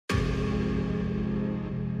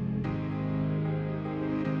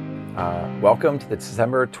Welcome to the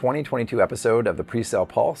December 2022 episode of the Presale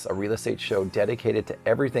Pulse, a real estate show dedicated to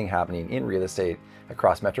everything happening in real estate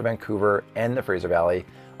across Metro Vancouver and the Fraser Valley.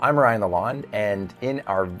 I'm Ryan Lalonde, and in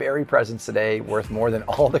our very presence today, worth more than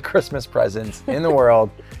all the Christmas presents in the world,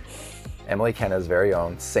 Emily Canada's very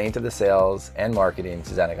own saint of the sales and marketing,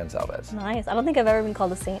 Susanna Gonsalves. Nice. I don't think I've ever been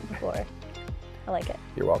called a saint before. I like it.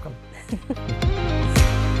 You're welcome.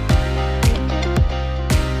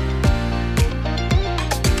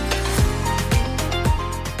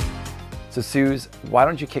 So Suze, why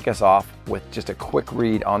don't you kick us off with just a quick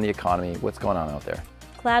read on the economy, what's going on out there?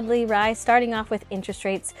 Gladly, Rye. Starting off with interest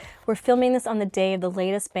rates. We're filming this on the day of the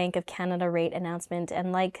latest Bank of Canada rate announcement,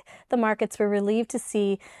 and like the markets, we're relieved to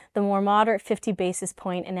see the more moderate 50 basis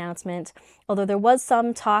point announcement. Although there was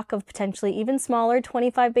some talk of potentially even smaller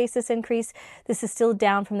 25 basis increase, this is still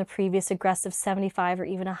down from the previous aggressive 75 or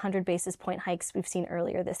even 100 basis point hikes we've seen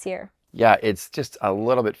earlier this year. Yeah, it's just a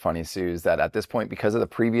little bit funny, Suze, that at this point, because of the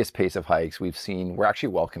previous pace of hikes we've seen, we're actually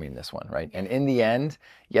welcoming this one, right? And in the end,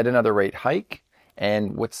 yet another rate hike.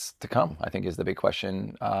 And what's to come, I think, is the big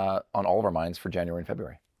question on all of our minds for January and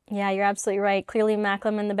February. Yeah, you're absolutely right. Clearly,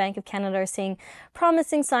 Macklem and the Bank of Canada are seeing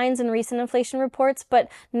promising signs in recent inflation reports, but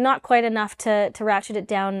not quite enough to ratchet it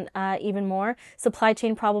down even more. Supply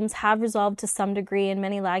chain problems have resolved to some degree, and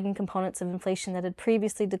many lagging components of inflation that had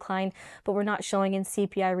previously declined but were not showing in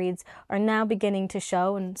CPI reads are now beginning to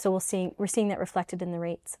show, and so we're seeing that reflected in the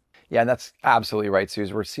rates. Yeah, and that's absolutely right,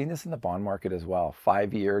 Suze. We're seeing this in the bond market as well.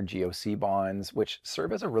 5-year GOC bonds, which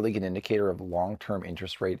serve as a really good indicator of long-term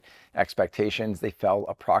interest rate expectations. They fell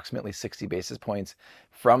approximately 60 basis points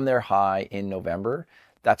from their high in November.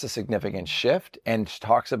 That's a significant shift and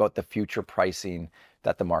talks about the future pricing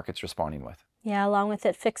that the market's responding with. Yeah, along with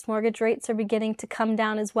it, fixed mortgage rates are beginning to come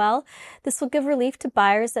down as well. This will give relief to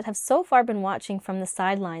buyers that have so far been watching from the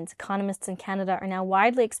sidelines. Economists in Canada are now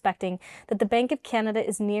widely expecting that the Bank of Canada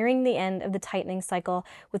is nearing the end of the tightening cycle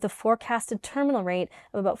with a forecasted terminal rate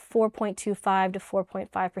of about 4.25 to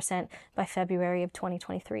 4.5% by February of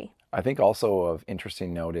 2023. I think also of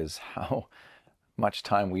interesting note is how much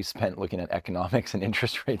time we spent looking at economics and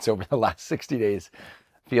interest rates over the last 60 days.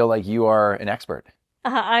 Feel like you are an expert.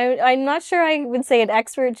 I'm not sure I would say an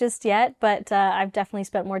expert just yet, but I've definitely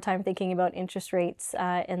spent more time thinking about interest rates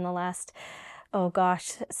in the last,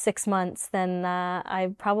 6 months than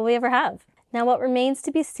I probably ever have. Now, what remains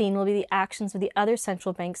to be seen will be the actions of the other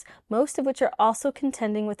central banks, most of which are also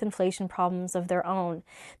contending with inflation problems of their own.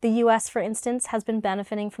 The U.S., for instance, has been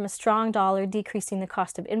benefiting from a strong dollar, decreasing the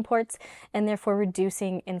cost of imports and therefore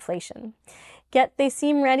reducing inflation. Yet they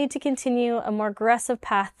seem ready to continue a more aggressive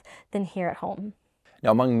path than here at home. Now,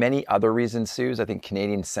 among many other reasons, Suze, I think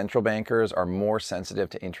Canadian central bankers are more sensitive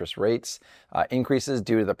to interest rates increases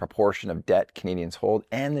due to the proportion of debt Canadians hold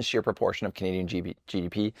and the sheer proportion of Canadian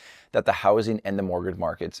GDP that the housing and the mortgage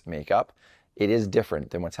markets make up. It is different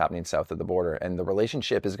than what's happening south of the border, and the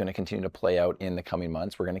relationship is going to continue to play out in the coming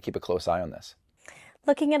months. We're going to keep a close eye on this.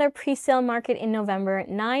 Looking at our presale market in November,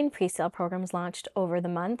 9 presale programs launched over the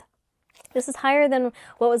month. This is higher than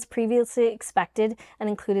what was previously expected and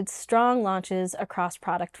included strong launches across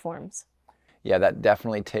product forms. Yeah, that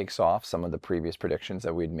definitely takes off some of the previous predictions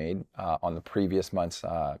that we'd made on the previous month's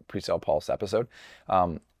Presale Pulse episode.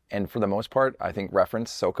 And for the most part, I think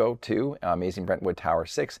reference SoCo 2, Amazing Brentwood Tower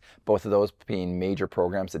 6, both of those being major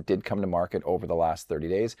programs that did come to market over the last 30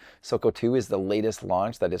 days. SoCo 2 is the latest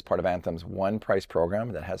launch that is part of Anthem's one price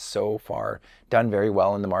program that has so far done very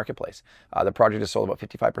well in the marketplace. The project has sold about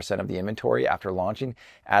 55% of the inventory after launching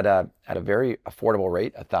at a very affordable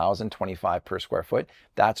rate, $1,025 per square foot.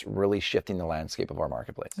 That's really shifting the landscape of our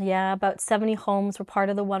marketplace. Yeah, about 70 homes were part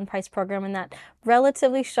of the one price program, and that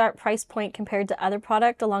relatively sharp price point compared to other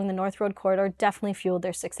product along the North Road corridor definitely fueled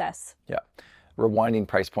their success. Yeah, rewinding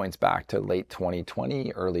price points back to late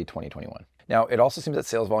 2020, early 2021. Now, it also seems that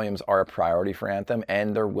sales volumes are a priority for Anthem,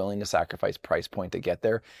 and they're willing to sacrifice price point to get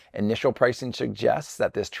there. Initial pricing suggests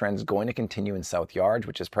that this trend is going to continue in South Yards,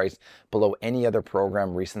 which is priced below any other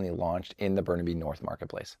program recently launched in the Burnaby North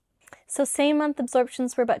marketplace. So same month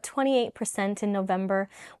absorptions were about 28% in November,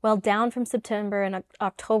 while down from September and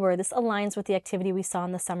October. This aligns with the activity we saw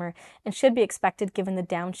in the summer and should be expected given the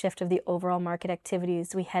downshift of the overall market activity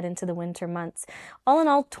as we head into the winter months. All in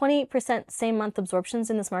all, 28% same month absorptions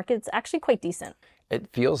in this market, it's actually quite decent. It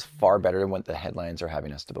feels far better than what the headlines are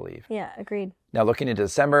having us to believe. Yeah, agreed. Now looking into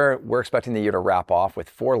December, we're expecting the year to wrap off with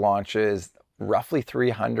 4 launches, roughly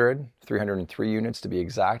 303 units to be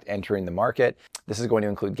exact, entering the market. This is going to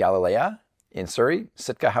include Galilea in Surrey,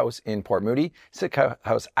 Sitka House in Port Moody. Sitka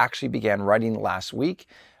House actually began writing last week.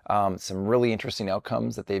 Some really interesting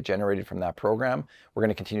outcomes that they've generated from that program. We're going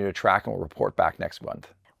to continue to track and we'll report back next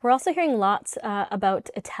month. We're also hearing lots about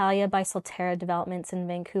Italia by Solterra developments in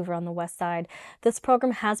Vancouver on the west side. This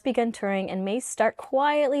program has begun touring and may start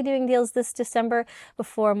quietly doing deals this December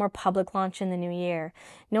before a more public launch in the new year.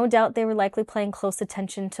 No doubt they were likely paying close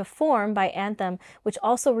attention to Form by Anthem, which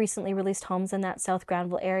also recently released homes in that South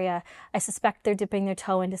Granville area. I suspect they're dipping their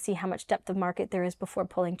toe in to see how much depth of market there is before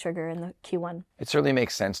pulling trigger in the Q1. It certainly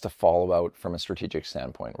makes sense to follow out from a strategic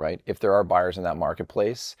standpoint, right? If there are buyers in that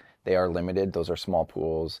marketplace, they are limited. Those are small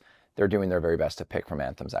pools. They're doing their very best to pick from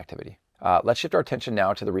Anthem's activity. Let's shift our attention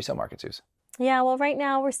now to the resale market, Suze. Yeah, well, right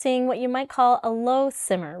now we're seeing what you might call a low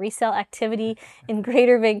simmer. Resale activity in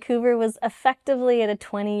Greater Vancouver was effectively at a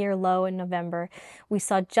 20-year low in November. We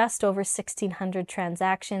saw just over 1,600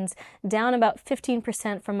 transactions, down about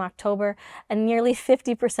 15% from October and nearly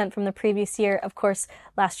 50% from the previous year. Of course,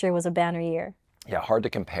 last year was a banner year. Yeah, hard to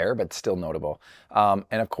compare, but still notable. And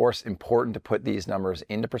of course, important to put these numbers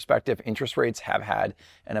into perspective. Interest rates have had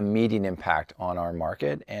an immediate impact on our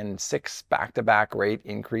market, and 6 back-to-back rate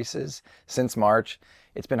increases since March.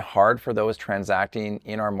 It's been hard for those transacting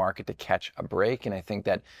in our market to catch a break. And I think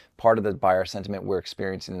that part of the buyer sentiment we're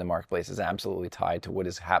experiencing in the marketplace is absolutely tied to what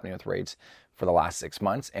is happening with rates for the last 6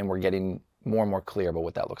 months. And we're getting more and more clear about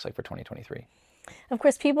what that looks like for 2023. Of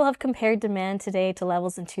course, people have compared demand today to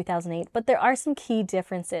levels in 2008, but there are some key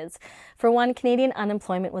differences. For one, Canadian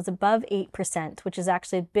unemployment was above 8%, which is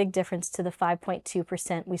actually a big difference to the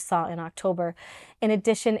 5.2% we saw in October. In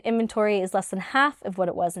addition, inventory is less than half of what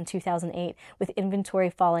it was in 2008, with inventory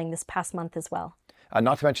falling this past month as well.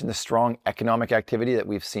 Not to mention the strong economic activity that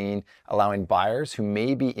we've seen, allowing buyers who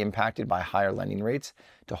may be impacted by higher lending rates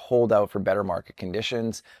to hold out for better market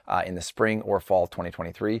conditions in the spring or fall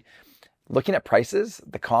 2023. Looking at prices,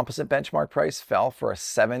 the composite benchmark price fell for a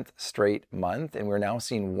 7th straight month, and we're now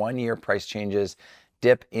seeing 1-year price changes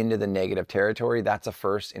dip into the negative territory. That's a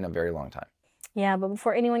first in a very long time. Yeah, but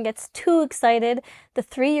before anyone gets too excited, the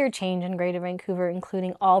 3-year change in Greater Vancouver,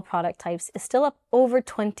 including all product types, is still up over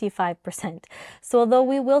 25%. So although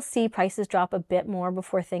we will see prices drop a bit more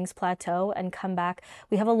before things plateau and come back,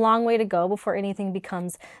 we have a long way to go before anything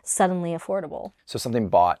becomes suddenly affordable. So something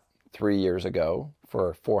bought 3 years ago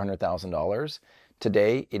for $400,000,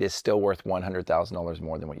 today it is still worth $100,000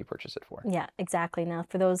 more than what you purchased it for. Yeah, exactly. Now,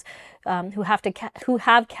 for those who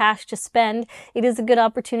have cash to spend, it is a good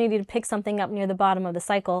opportunity to pick something up near the bottom of the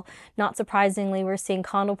cycle. Not surprisingly, we're seeing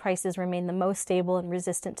condo prices remain the most stable and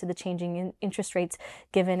resistant to the changing interest rates,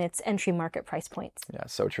 given its entry market price points. Yeah,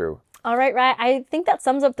 so true. All right, I think that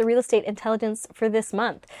sums up the real estate intelligence for this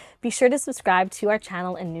month. Be sure to subscribe to our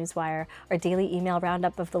channel and Newswire, our daily email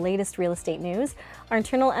roundup of the latest real estate news. Our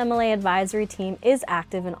internal MLA advisory team is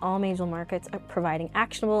active in all major markets, providing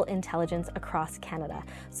actionable intelligence across Canada.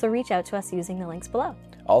 So reach out to us using the links below.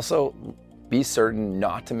 Also, be certain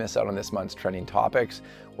not to miss out on this month's trending topics.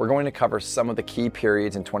 We're going to cover some of the key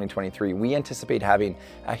periods in 2023 we anticipate having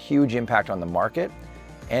a huge impact on the market,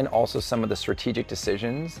 and also some of the strategic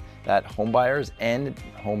decisions that home buyers and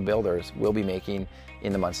home builders will be making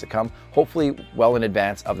in the months to come, hopefully well in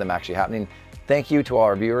advance of them actually happening. Thank you to all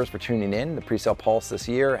our viewers for tuning in, the Presale Pulse this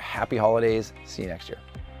year. Happy holidays. See you next year.